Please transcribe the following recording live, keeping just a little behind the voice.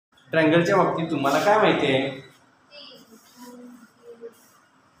ट्रायंगलच्या बाबतीत तुम्हाला काय माहिती आहे?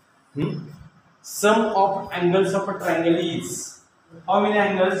 सम of angles of a triangle is how many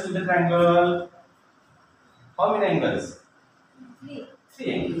angles to the triangle? How many angles?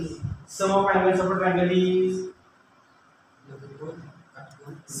 3 angles. Sum of angles of a triangle is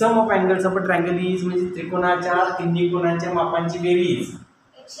some of angles of a triangle is म्हणजे त्रिकोणाच्या तिन्ही कोणांच्या मापांची बेरीज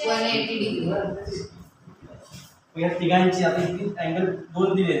 180 degree. या तिघांची आता इथे angle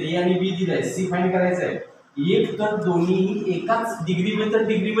दोन दिले ए आणि बी दिले, सी फाइंड करायचं आहे. एक तर दोन्ही एकाच डिग्री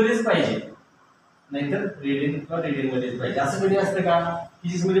मध्येच पाहिजे, नाहीतर रेडियन किंवा रेडियन मध्येच पाहिजे. असं कधी असतं का?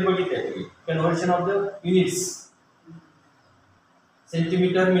 फिजिक्स मध्ये बघितलंय तुम्ही conversion of the units.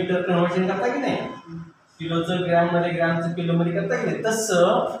 Centimetre metre conversion करता की नाही? किलोचं ग्रॅम मध्ये, ग्रॅमचं किलो मध्ये करता की नाही?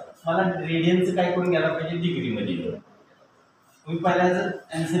 तसं मला रेडियनचं काय करून घ्यायला पाहिजे? डिग्री मध्ये. तुम्ही पहिल्याचं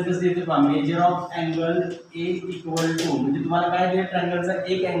आन्सर कसं देतो पहा, measure of angle A equal to म्हणजे तुम्हाला काय दिलं? ट्रायंगलचा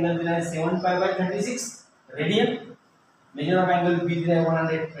एक अँगल दिला आहे 7π/36 रेडियन. मेजर ऑफ अँगल बी दिला आहे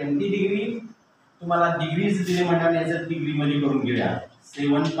 120 डिग्री. तुम्हाला डिग्रीज दिले म्हणाले याचं डिग्री मध्ये करून घेऊया.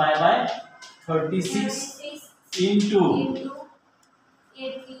 7π/36 इंटू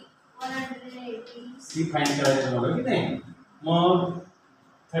 180 सी फाइंड करायचं बघा की नाही. मग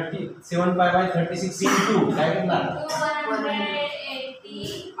 7π/36 इंटू काय करणार?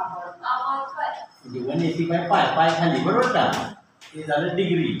 180/π पाय खाली, बरोबर का? हे झालं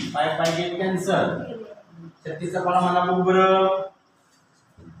डिग्री. पाय गेट कॅन्सल. 36 चा पाडा मला बघू बरं.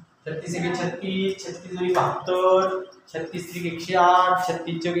 36 × 36 36 × 72 36 × 108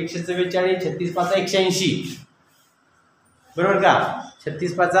 36 × 144 36 × 5 = 180 बरोबर का?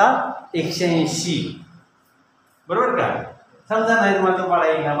 36 × 5 = 180 बरोबर का? समजा नाही तुम्हाला पाडा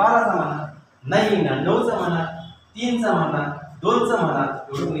येईना 12चा म्हणा, नाही येईना 9चा म्हणा, 3चा म्हणा, 2चा म्हणा,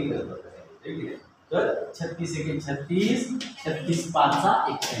 एवढं नाही करत तर 36 × 36 36 × 5 =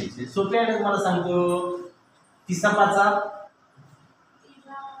 180. सोपे आहे तुम्हाला सांगतो. 30 × 5 =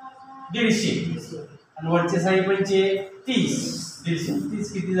 150 आणि वरचे साई पंचे 30 150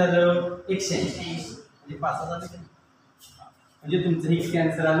 30 किती झालं? 180 म्हणजे 5 झालं. म्हणजे तुमचं हे किती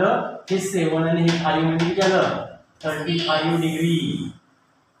आन्सर आलं? हे 7 आणि हे 5 म्हणजे किती आलं? 35 डिग्री.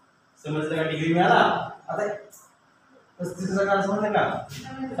 समजलं का? डिग्री मिळाला. आता 35 चा काय समजलं का?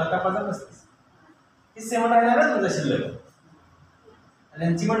 7 × 5 = 35. हे 7 राहणार आहे तुमचा शिल्लक आणि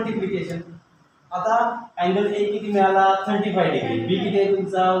यांची मल्टिप्लिकेशन. आता अँगल ए किती मिळाला? 35 डिग्री. बी किती आहे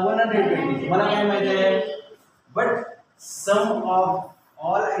तुमचा? 120. मला काय माहिती आहे? But some of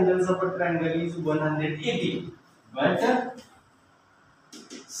all angles of a triangle is 180. But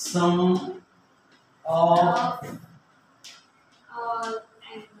some of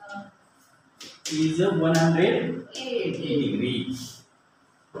is 180 degree.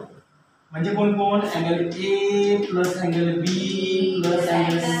 म्हणजे कोण कोण? Angle A plus angle B plus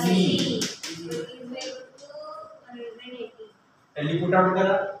angle C. खाली पुट आउट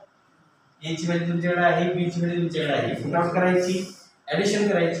करा. ए ची व्हॅल्यू तुमच्याकडे आहे, बी ची व्हॅल्यू तुमच्याकडे आहे. पुट आउट करायची, ऍडिशन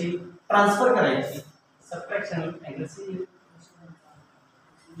करायची, ट्रान्सफर करायची, subtraction. Angle C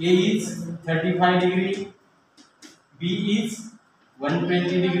A is 35 degree, B is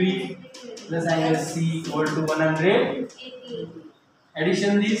 120 degree plus angle C equal to 180.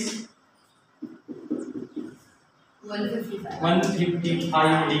 Addition this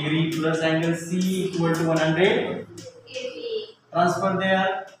 155 degree plus angle C equal to 180. Transfer there.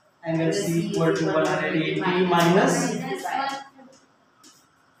 Angle C equal to 180 minus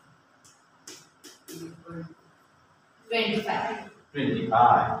 25.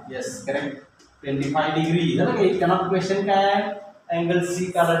 Yes, correct. 25 degree. झालं का? इतना question काय आहे? Angle C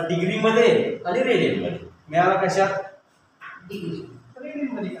काढा degree मध्ये आणि radian मध्ये. मिळाला कशात? डिग्री. रेडियन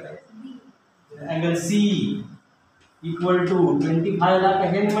मध्ये करायचं. अँगल सी इक्वल टू 25 ला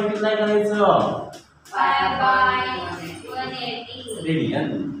कशाने मल्टिप्लाय करायचं? रेडियन.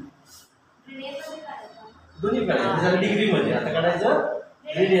 दोन्ही काढायचं. झालं डिग्री मध्ये. आता काढायचं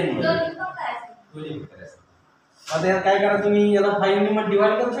रेडियन मध्ये. दोन्ही करायचं. आता यात काय करा तुम्ही? याला 5 ने मग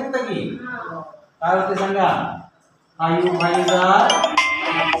डिवाइड करू शकता की काय होते सांगा? 5 5 are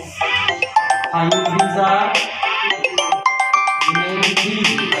 5 3s are remaining 3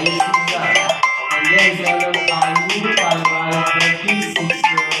 5 6 are and then there are 5 5/36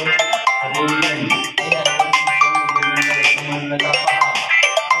 radian.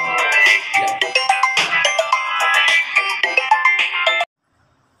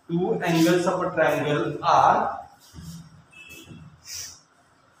 Two angles of a triangle are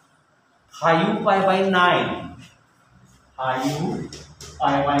 5π/9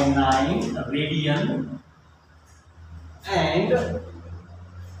 5π/9 radian and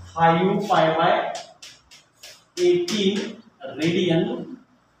 5π/18 radian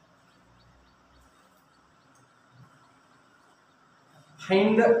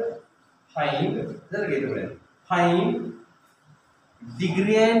find जर घेतलं find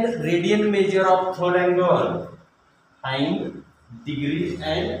degree and radian measure of third angle. Find degree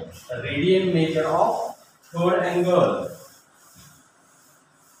and radian measure of third angle.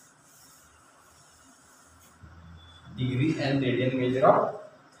 Degree and radian measure of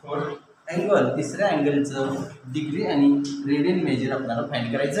third angle. तिसऱ्या अँगलचं degree आणि radian major आपल्याला find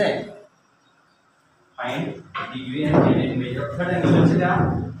करायचं आहे. Find degree and radian measure of third angle. लक्ष द्या.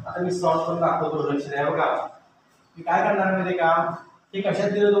 आता मी solve करून दाखवतो. लक्ष द्या बघा. मी काय करणार माहिती का? हे कशात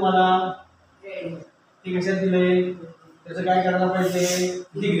दिलं तुम्हाला? ते कशात दिलंय? त्याचं काय करायला पाहिजे?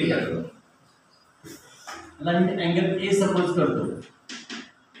 डिग्री करायला. याला मी अँगल ए सपोज करतो,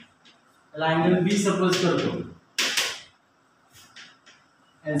 याला अँगल बी सपोज करतो.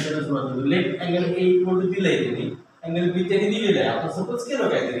 आन्सर सुरुवात left angle A equal to दिलंय त्यांनी, अँगल बी त्यांनी दिलेलं आहे. आपण सपोज केलं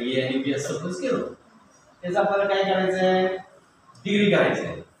काहीतरी ए आणि बी सपोज केलं. त्याचं आपल्याला काय करायचं आहे? डिग्री करायचं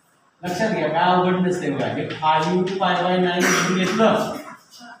आहे. लक्षात घ्या काय अवघड नसते बघा. हे 5 × π/9 म्हणून घेतलं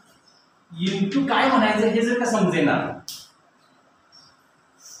इंटू काय म्हणायचं हे जर का समजेना,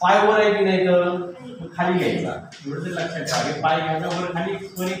 पाय वर आहे की नाही तर खाली घ्यायचा. एवढं तर लक्षात ठेवा. हे पाय घ्यायचा वर खाली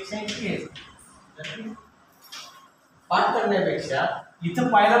 180 घ्यायचं. पाठ करण्यापेक्षा इथं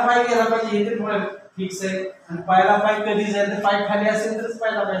पायला पाय गेला पाहिजे हे तर थोडं फिक्स आहे. आणि पायला पाय कधी जाईल तर पाय खाली असेल तरच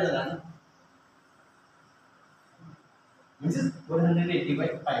पायला पाय जाणार ना. म्हणजे 180/π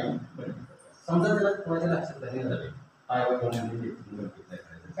समजा त्याला कोणाच्या लक्षात नाही झाले पाय 180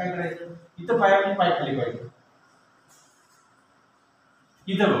 काय करायचं? इथं पायाने पाय खाली पाहिजे.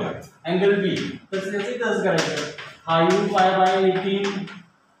 इथं बघा अँगल बी तसं त्याचं तसंच करायचं. 5π/18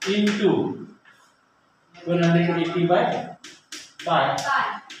 इंटू 180/π.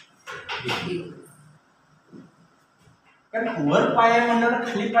 कारण वर पाय म्हणणार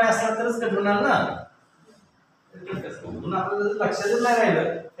खाली पाय असला तरच कट होणार ना. म्हणून आपल्याला लक्षातच नाही राहिलं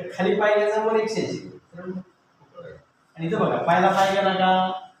तर खाली पाय घ्यायचा वर 180. आणि इथं बघा पायला पाय गेला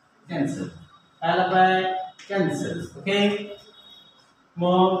का कॅन्सल, पायला पाय कॅन्सल. ओके.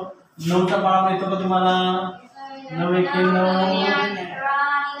 मग 9चा पाळा मिळतो का तुम्हाला? 9 × 1 = 9,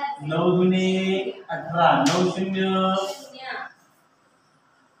 9 × 2 = 18, 9 0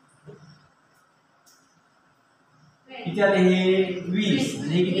 किती आले? हे 20.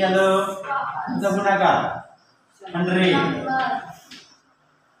 हे किती आलं? गुणाकार 100.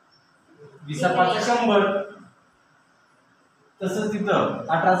 20/5 100. तसंच तिथं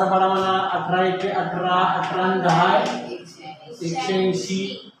 18चा पाडा म्हणा. 18 × 1 = 18, 18 × 10 180.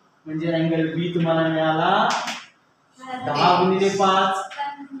 म्हणजे अँगल बी तुम्हाला मिळाला 10 × 5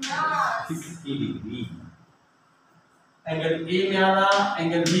 60 डिग्री. अँगल ए मिळाला,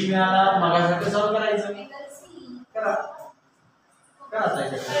 अँगल बी मिळाला. मागासाठी सॉल्व करायचं. करा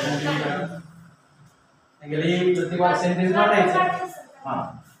अँगल ए प्रत्येक सेंटेन्स मांडायचं. हां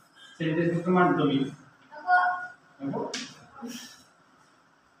सेंटेन्स फक्त मांडतो मी. नको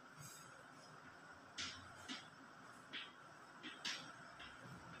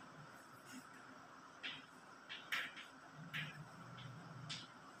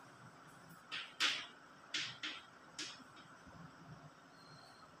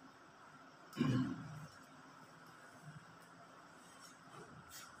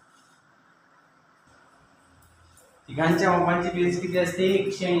तिघांच्या मापांची बेरीज किती असते?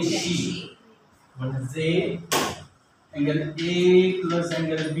 180. म्हणजे angle A plus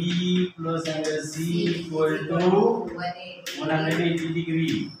angle B plus angle C equal to 180 degree.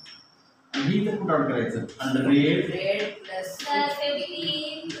 आणि इथं पुट आउट करायचं 100 plus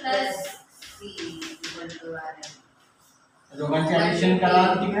 50 plus C equal to R. दोघांचे ऍडिशन करा,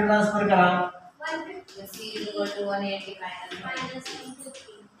 तिकडे ट्रान्सफर करा. 150 सी इक्वल टू 180 मायनस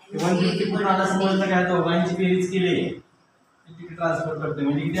 150 पुन्हा आला समजलं काय? दोघांची बेरीज केली तिकडे ट्रान्सफर करते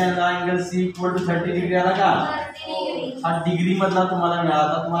म्हणजे किती आला? Angle C equal to 30 degree आला का? हा डिग्री मधला तुम्हाला मिळाला.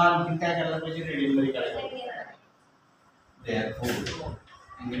 आता तुम्हाला आणखी काय करायला पाहिजे? रेडियन मध्ये करायला पाहिजे. therefore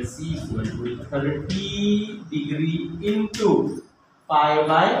angle C equal to 30 degree into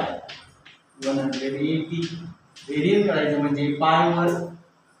π/180. Radian करायचं म्हणजे पाय वर,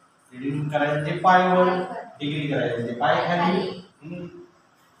 रेडियन करायचं म्हणजे पाय वर, डिग्री करायचं म्हणजे पाय खाली.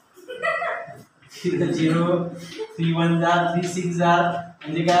 0 3 1 जा 3 6 जा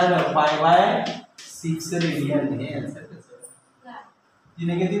म्हणजे काय आलं? π/6 रेडियन. हे आन्सर त्याचं. ती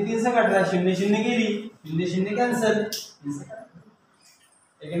निगेटिव्ह 3 से काढला, 0 0 गेली, 0 0 कॅन्सल.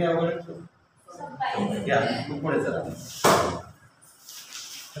 एक नाही अवघड या पुढे चला.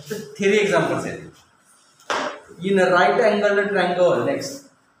 फक्त थ्री एक्झाम्पल्स आहेत. In a right angled triangle, next.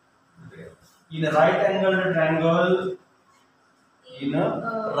 In a right angled triangle, in a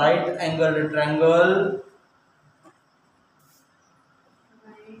right angled triangle,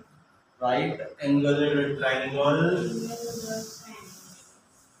 right angled triangle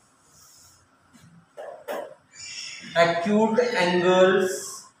acute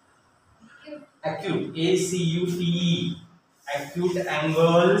angles, acute, ACUTE, acute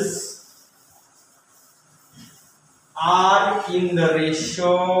angles are in the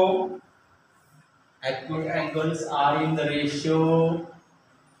ratio, acute angles are in the ratio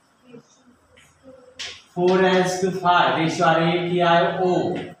 4:5, ratio RATIO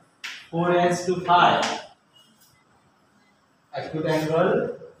 4:5. Acute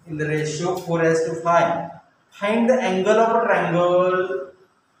angle in the ratio 4:5. Find the angle of a triangle.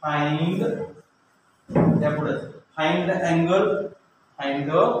 Find the angle. Find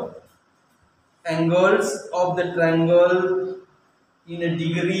the angles of the triangle in a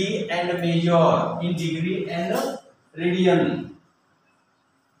degree and measure. In degree and radian.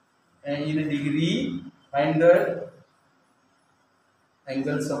 And in a degree, find the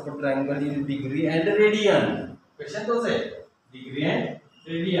angles of a triangle in degree and radian. Question तोच आहे, degree and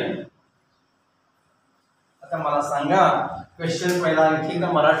radian. आता मला सांगा question पहिला आणखी एकदा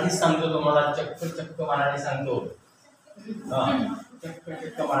मराठीत सांगतो तुम्हाला, चक्क मराठी सांगतो.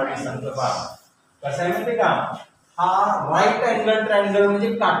 चक्क मराठी सांगतो पहा. कसं आहे माहिती का, हा राईट अँगल ट्रायंगल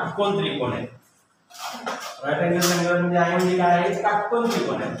म्हणजे काटकोन त्रिकोण आहे. राईट अँगल ट्रायंगल म्हणजे आहे म्हणजे काय आहे, काटकोन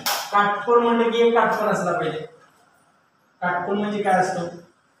त्रिकोण आहे. काटकोन म्हणजे की एक काटकोन असला पाहिजे. काटकोन म्हणजे काय असतो,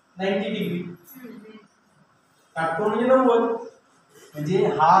 90 डिग्री. काटकोन म्हणजे 90. म्हणजे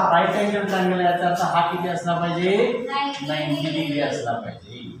हा राईट अँगल ट्रायंगल याचा अर्थ हा किती असला पाहिजे, 90 डिग्री असला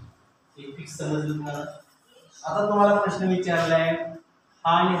पाहिजे. एक फिक्स समजलं तुम्हाला. आता तुम्हाला प्रश्न विचारलाय,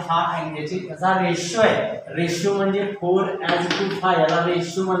 हा आणि हा अँगलची याचा रेशो आहे. रेशो म्हणजे 4:5, याला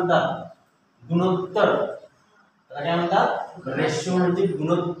रेशो म्हणतात, गुणोत्तर. त्याला काय म्हणतात, रेशो म्हणजे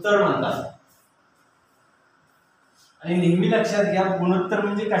गुणोत्तर म्हणतात. आणि नेहमी लक्षात घ्या, गुणोत्तर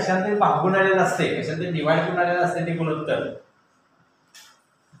म्हणजे कशात तरी भागून आलेलं असते, कशात तरी डिवाइड करून आलेलं असते ते गुणोत्तर.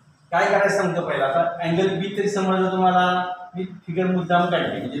 काय करायचं सांगतो पहिला. आता अँगल बी तरी समजलं तुम्हाला, मी फिगर मुद्दाम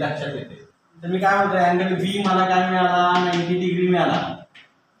काढली म्हणजे लक्षात येते. तर मी काय म्हणतो, अँगल बी मला काय मिळाला, 90 डिग्री मिळाला.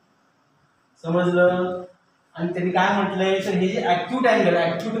 समजलं. आणि त्यांनी काय म्हटलंय, तर हे जे ऍक्यूट अँगल,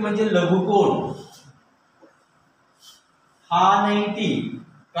 ऍक्यूट म्हणजे लघुकोन, हा 90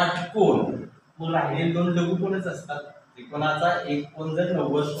 काटकोन, मग राहिलेले दोन लघुकोनच असतात. त्रिकोणाचा एक कोन जर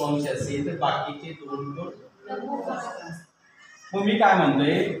 90 अंश असेल तर बाकीचे दोन कोन लघुकोन असतात. मग मी काय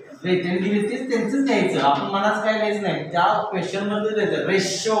म्हणतोय, तेच त्यांचंच घ्यायचं, आपण मनाच काय घ्यायचं नाही, त्या क्वेश्चन मध्ये द्यायचं.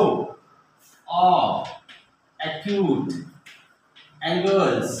 रेशो ऑफ ॲक्यूट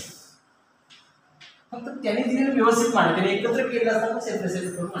अँगल्स, फक्त त्याने दिलेलं व्यवस्थित मांड, त्याने एकत्र केलं असतं,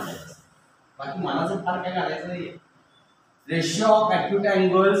 सेपरेट करून मांडायचं. बाकी मनाचं फार काय करायचं नाहीये. रेशो ऑफ ॲक्यूट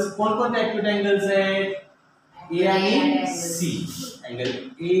अँगल्स, कोणकोणते ॲक्यूट अँगल्स आहेत, ए आणि C. Angle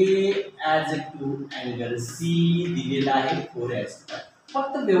A as to angle C दिलेला आहे 4:5.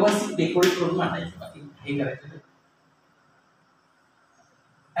 फक्त व्यवस्थित डेकोरेट करून मांडायचं, बाकी हे करायचं.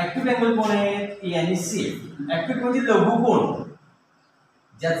 ॲक्यूट अँगल कोण आहेत, ए आणि सी. ॲक्यूट म्हणजे लघुकोन,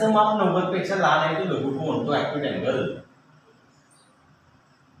 ज्याचं माप 90 पेक्षा लहान आहे तो लघुकोन, तो ॲक्यूट अँगल.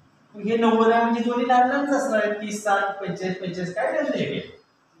 हे 90 आहे म्हणजे दोन्ही लहान लहानच असणार आहेत, 30, 60, 45, 45 काय नाही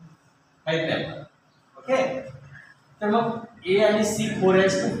माहित नाही. ओके. तर मग ए आणि सी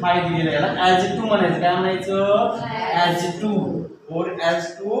 4:5 दिलेलं आहे. याला ॲज टू म्हणायचं. काय म्हणायचं, ॲज टू,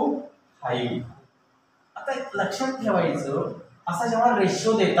 4:5. आता लक्षात ठेवायचं, असा जेव्हा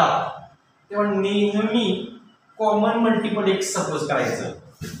रेशो देतात तेव्हा नेहमी कॉमन मल्टिपल एक सपोज करायचं.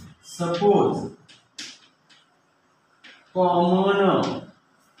 Suppose common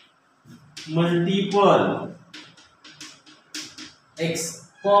multiple x.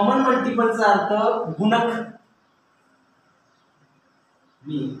 Common मल्टिपलचा अर्थ गुणक.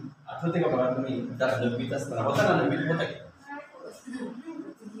 मी आठवते का बघा, तुम्ही 9वीत असताना होता ना, 9वीत होता की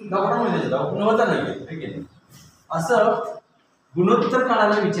होता 9वीत, असं गुणोत्तर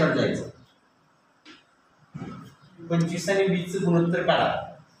काढायला विचार जायचं. 25 आणि 20 गुणोत्तर काढा.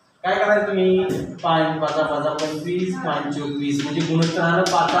 काय करायचं तुम्ही, 5 × 5 = 25, 5 × 24 म्हणजे गुणोत्तर आलं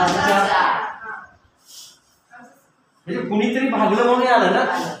 5:4. म्हणजे कुणीतरी भागलं म्हणून हे आलं ना,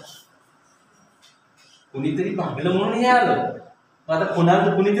 कुणीतरी भागलं म्हणून हे आलं. आता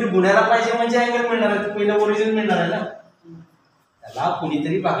कुणीतरी गुणायला पाहिजे म्हणजे अँगल मिळणार आहे, पहिलं ओरिजिन मिळणार आहे ना. त्याला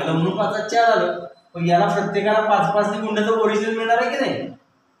कुणीतरी भागलं म्हणून 5:4 आलं, पण याला प्रत्येकाला 5-5 ने गुणलं तर ओरिजिन मिळणार आहे की नाही.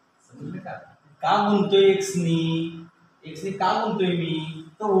 समजलं का गुणतोय एक्सनी का गुणतोय मी,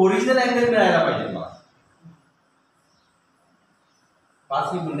 तर ओरिजिनल अँगल मिळायला पाहिजे मला.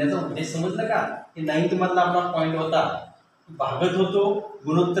 5 ने गुणण्याचा उद्देश समजलं का. हे 9th मधला आपला पॉईंट होता, भागत होतो,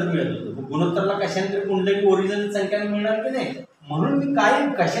 गुणोत्तर मिळत होतो. गुणोत्तरला कशाने गुणलं की ओरिजिनल संख्या मिळणार की नाही. म्हणून मी काय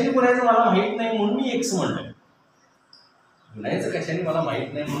कशाने गुणायचं मला माहित नाही म्हणून मी एक्स म्हणतोय. गुणायचं कशाने मला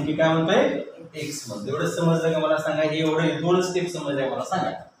माहित नाही म्हणून मी काय म्हणतोय एक्स म्हणतो. एवढं समजलं का मला सांगा. हे एवढं 2 स्टेप समजले मला सांगा.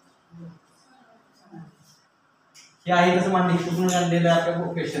 हे आहे तसं मांडणी कुठून आणलेलं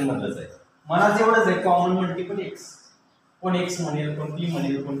आपल्या क्वेश्चन मधलंच आहे. मला एवढंच आहे कॉमन मल्टिपल एक्स. कोण एक्स म्हणेल, कोण टी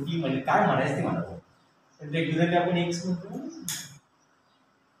म्हणेल, कोण टी म्हणेल, काय म्हणायचं ते म्हणा. रेग्युलरली आपण एक्स म्हणतो.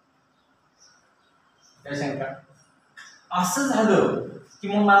 काय शंका? असं झालं की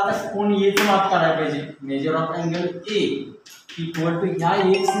मग मला आता कोण एचं माप काढायला पाहिजे. Measure of angle A equal to ह्या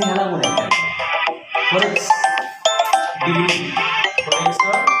एक्स ने ह्याला गुणायचं for x degree. For x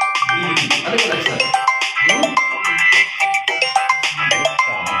degree आलं का लक्षात?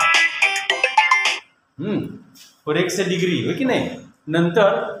 फॉर एक्स डिग्री हो की नाही. नंतर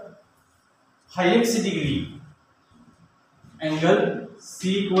हाय x degree angle C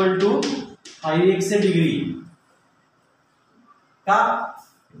equal to high x degree. का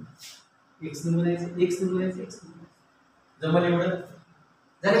एक्स न बोलायचं, एक्स न बोलायचं, एक्स जमल एवढं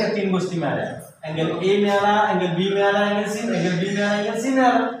झालं का? 3 गोष्टी मिळाल्या. अँगल ए मिळाला, अँगल बी मिळाला, अँगल सी, अँगल बी मिळाला, अँगल सी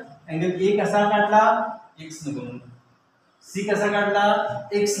मिळाला. अँगल ए कसा काढला एक्स न गुणून, सी कसा काढला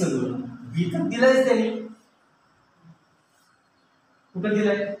एक्स न गुणून, बी तर दिलायच त्यांनी. कुठं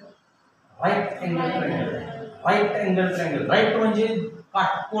दिलाय? Right angle triangle. Right angle triangle. Right म्हणजे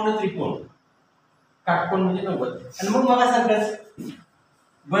काटकोन त्रिकोण. काटकोन म्हणजे 90. आणि मग मला सांगतात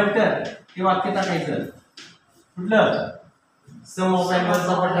बंटर हे वाक्य टाकायचं कुठलं? सम of angles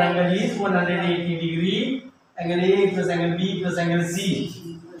of a triangle is 180 degree. Angle A plus angle B plus angle C.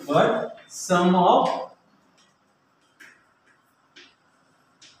 But some of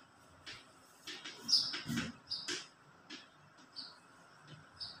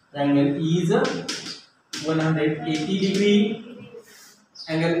triangle is 180 degree.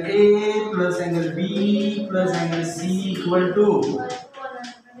 Angle A plus angle B plus angle C equal to.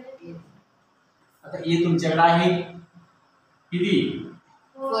 आता A तुमच्याकडे आहे किती?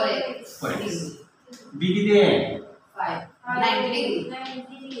 4x. B किती आहे? 90 degree.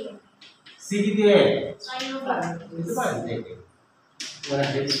 C किती आहे? 5.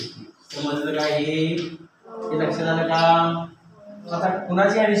 समजलं का? हे लक्षात आलं का? आता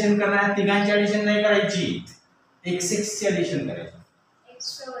कुणाची ऍडिशन करणार? तिघांची ऍडिशन नाही करायची, x x ची ऍडिशन करायची.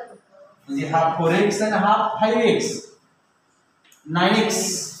 म्हणजे हा 4x आणि हा 5x. 9x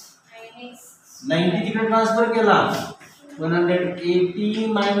 90 तिकडे ट्रान्सफर केला. 180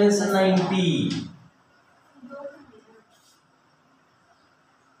 मायनस 90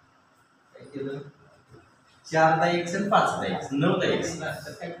 काय केलं? 4दा x आणि 5दा x 9दा x.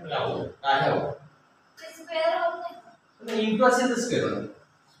 काय हवं? इंटू असेल तर स्क्वेअर.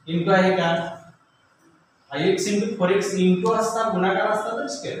 इंटू आहे का? हा x इंटू 4x इंटू असता गुणाकार असता तर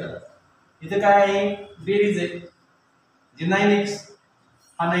स्क्वेअर झाला. इथे काय आहे? बेरीज आहे जे 9x.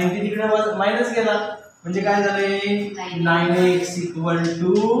 हा 90 तिकडे मायनस गेला म्हणजे काय झाले? 9x equal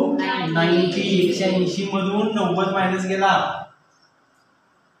to 90. 180 मधून 90 मायनस गेला.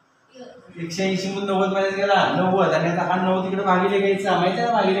 180 मधून 90 मायनस गेला 90. आणि आता हा 9 तिकडे भागिले घ्यायचा. माहिती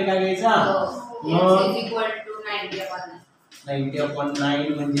आहे भागिले काय घ्यायचा? 90/9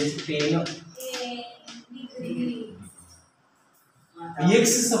 म्हणजे 10 x.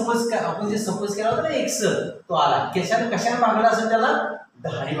 सपोज काय आपण जे सपोज केला होता ना x तो आला कशाने भागला असेल? त्याला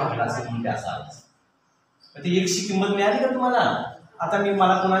 10 ने भागला असेल म्हणजे असा आला. ते x ची किंमत मिळाली का तुम्हाला? आता मी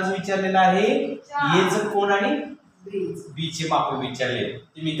मला कोणाचं विचारलेलं आहे? a चं कोण आणि b चे माप विचारले.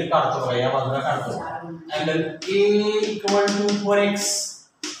 ते मी इथे काढतो बघा, या बाजूला काढतो. Angle a equal to 4x.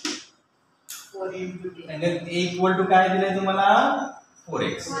 Angle a equal to काय दिलंय तुम्हाला?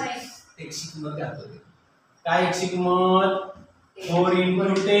 4x. x ची किंमत काढतो. काय x ची किंमत? 4 × 10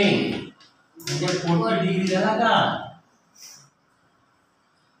 म्हणजे 40 डिग्री झाला का?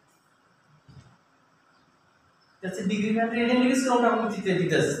 त्याचे डिग्री मॅन रेडियन लगेच करून टाकू.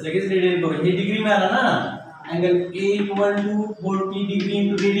 तिथेच लगेच रेडियन करू. हे डिग्री मिळाला ना. Angle a equal to 40 degree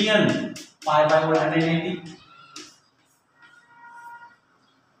into radian π/180.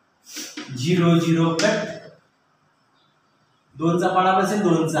 0 0 cut. 2 चा पाडा बसेल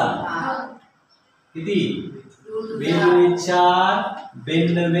 2 चा किती? 2 4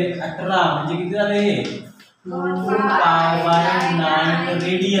 92 18 म्हणजे किती झाले? 2π/9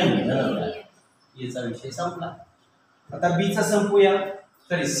 रेडियन. याचा विषय संपला. आता बी चा संपूया.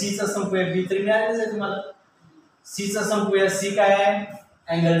 सॉरी सी चा संपूया. बी तरी मिळालेच आहे तुम्हाला. सी चा संपूया. सी काय आहे?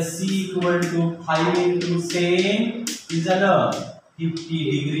 अँगल सी इक्वल टू 5 × 10 किती झालं? 50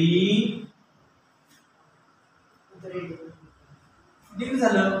 डिग्री. डिग्री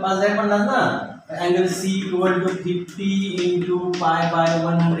झालं 5/50 ना. Angle C equal to 50 ×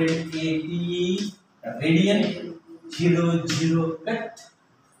 π/180 radian. 0 0 cut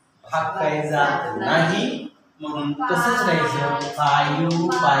भाग काय जात नाही म्हणून तसंच राहायचं 5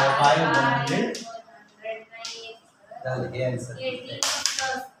 पाय बाय 100 झालं हे आन्सर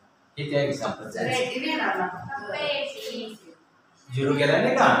हे त्या एक्झाम्पलचं झिरो गेला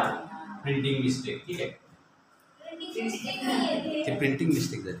नाही का प्रिंटिंग मिस्टेक ठीक आहे ते प्रिंटिंग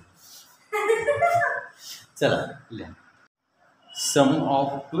मिस्टेक झाली चला लिहा सम of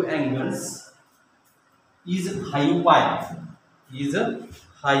two angles is 5 pi is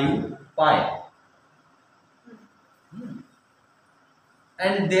 5 pi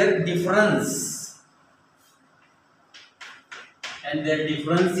and their difference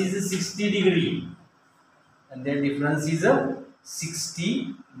is 60 degree and their difference is 60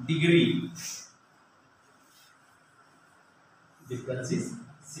 degree difference is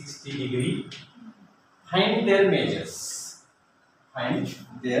 60 degree find their measures find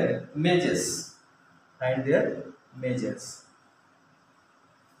their measures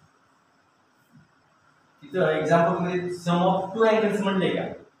इथं एक्झाम्पल मध्ये सम of two angles म्हणले का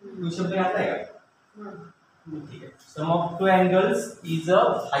to शब्द घातलाय का ठीक आहे सम of two angles is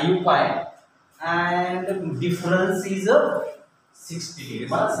 5 पाय अँड डिफरन्स इज 60 डिग्री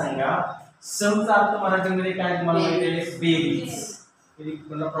मला सांगा समचा अर्थ मराठीमध्ये काय तुम्हाला माहिती आहे बेरीज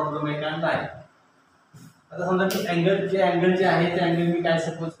कोणता प्रॉब्लेम आहे का नाही आता समजा मी अँगल जे आहे ते अँगल मी काय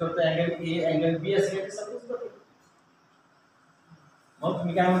सपोज करतो अँगल ए अँगल बी असे काय सपोज करतो मग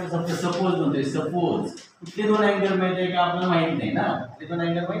मी काय म्हणतो सपोज म्हणतोय सपोज कुठले दोन अँगल माहिती आहे का आपल्याला माहित नाही ना ते दोन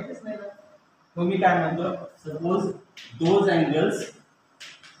अँगल माहितच नाही ना मग मी काय म्हणतो suppose those angles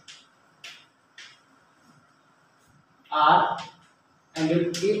R angle A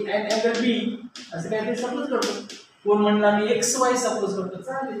and angle बी असं काहीतरी सपोज करतो कोण म्हणला मी एक्स वाय सपोज करतो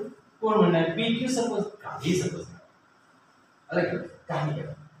चालेल कोण म्हणणार पी क्यू सपोज काही सपोज अरे काही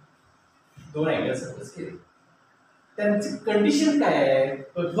करा दोन अँगल सपोज केले त्यांची कंडिशन काय आहे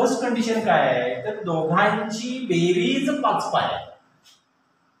फर्स्ट कंडिशन काय आहे तर दोघांची बेरीज 5 पाय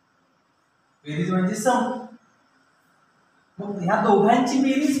बेरीज म्हणजे सम मग ह्या दोघांची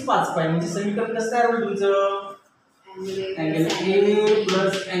बेरीज 5 पाय म्हणजे समीकरण कसं तयार होईल तुमचं angle A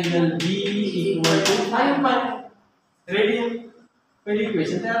plus angle B equal to 5 पाय रेडी पहिली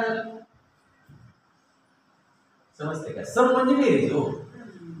इक्वेशन तयार झालं समजते का सम म्हणजे बेरीज हो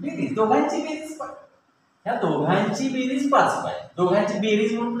बेरीज दोघांची बेरीज ह्या दोघांची बेरीज 5 पाय दोघांची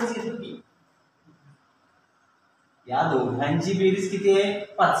बेरीज म्हणून प्लस येतो की या दोघांची बेरीज किती आहे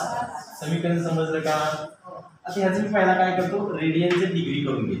 5 समीकरण समजलं का आता ह्याचं मी पहिला काय करतो रेडियनचे डिग्री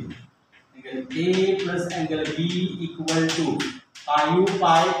करून घेतो angle A plus angle B equal to 5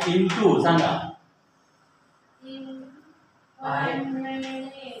 पाय इनटू सांगा 180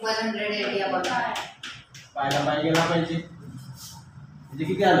 पायला पाय गेला पाहिजे म्हणजे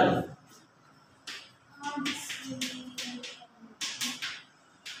किती आलं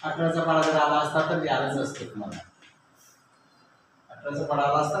 18चा पाडा जर आला असता तर आलंच असतं तुम्हाला 18चा पाडा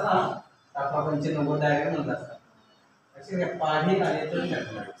आला असता ना 1895 डायरेक्ट म्हणत असता असे पाढे आले तर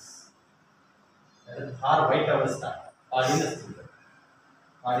मॅथमॅटिक्स फार वाईट अवस्था पाढे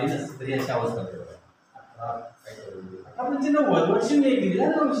नसते तरी अशी अवस्था 1895 वर्ष मी एक दिला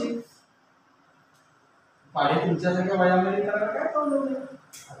 900 पाढे तुमच्यासारख्या वयामध्ये करायला काय प्रॉब्लेम नाही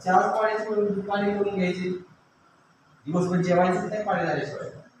 4 पाढे पाणी करून घ्यायचे दिवसभर जेवायचं नाही पाढे झाल्याशिवाय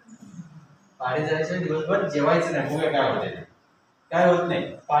दिवसभर जेवायचं नाही बघूया काय होते काय होत नाही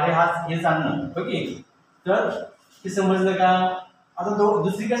पाढे हा हे सांगणं ओके तर हे समजलं का आता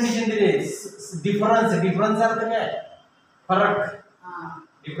दुसरी कंडिशन दिली डिफरन्स अर्थ काय फरक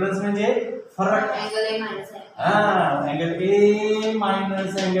डिफरन्स म्हणजे फरक angle A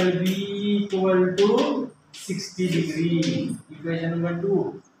minus angle B equal to 60 degree equation number 2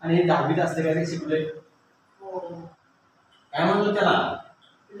 आणि हे 10वीत असते काय ते शिकलोय काय म्हणतो त्याला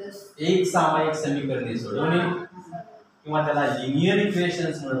एक सामायिक समीकरणे सोडवणे किंवा त्याला लिनियर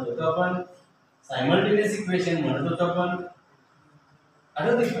इक्वेशन्स म्हणत होतो आपण सायमल्टेनियस इक्वेशन म्हणत होतो आपण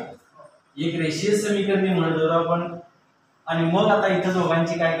आठवते का एक रेषीय समीकरणे म्हणत होतो आपण आणि मग आता इथं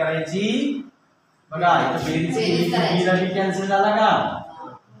दोघांची काय करायची बघा इथं बेरीज केली बी ला बी कॅन्सल झाला का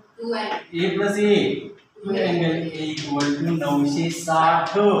 2 ए plus A 2 angle A equal to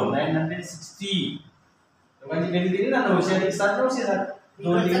 960 दोघांची बेरीज केली ना 900 आणि 960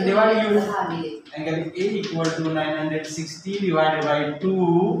 दोन ठिकाणी डिवाइड घेऊ angle A equal to 960 divided by 2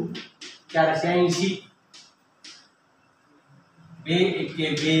 480 बे एके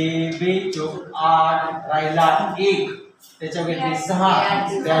बे चौक 8 राहिला 1 त्याच्या घेतली 6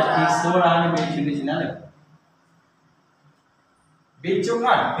 त्याची 16 आणि 82 चिन्ह आलं बे चौक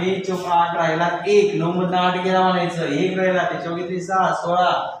 8 राहिला 1 9 मधून 8 गेला म्हणायचं 1 राहिला त्याच्या घेतली 6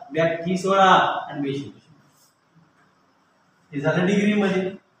 16 82 16 आणि 82 हे झालं डिग्री मध्ये.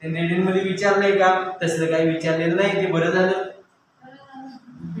 ते रेडियन मध्ये विचारलंय का? तसलं काही विचारलेलं नाही, ते बरं झालं.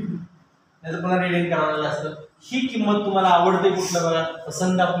 नाही तर पुन्हा रेडियन करावं लागलं असतं. ही किंमत तुम्हाला आवडते कुठलं बघा,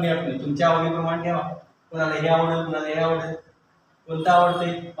 पसंत आपली आपली तुमच्या आवडीप्रमाणे ठेवा. कोणाला हे आवडेल, कोणाला हे आवडेल. कोणतं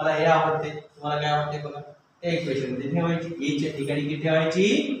आवडते? मला हे आवडते. तुम्हाला काय आवडते बघा, त्या इक्वेशन मध्ये ठेवायची. ए च्या ठिकाणी किती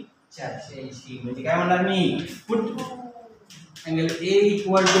ठेवायची? 480. म्हणजे काय म्हणणार मी, put angle A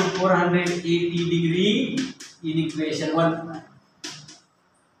equal to 480 degree in equation 1.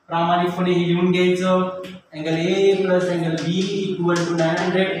 प्रामाणिकपणे हे लिहून घ्यायचं. Angle A plus angle B equal to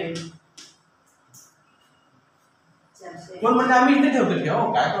 900. कोण म्हणजे आम्ही इथे ठेवतो, ठेवा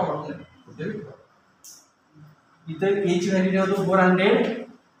काय प्रॉब्लेम नाही. इथं ए ची व्हॅल्यू ठेवतो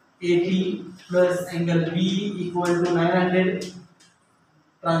 480 plus angle B equal to 900.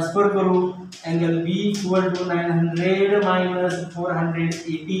 Transfer करू. Angle B equal to 900 minus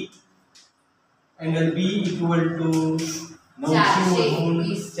 480. Angle B equal to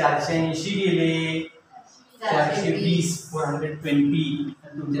 480 गेले 420 420.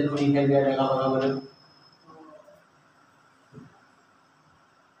 तुमच्या दोन्ही काय द्यायला का बघा बरं.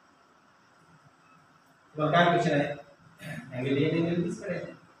 काय क्वेश्चन आहे? अँगल ए अँगल बीच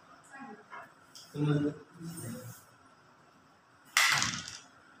करायचं.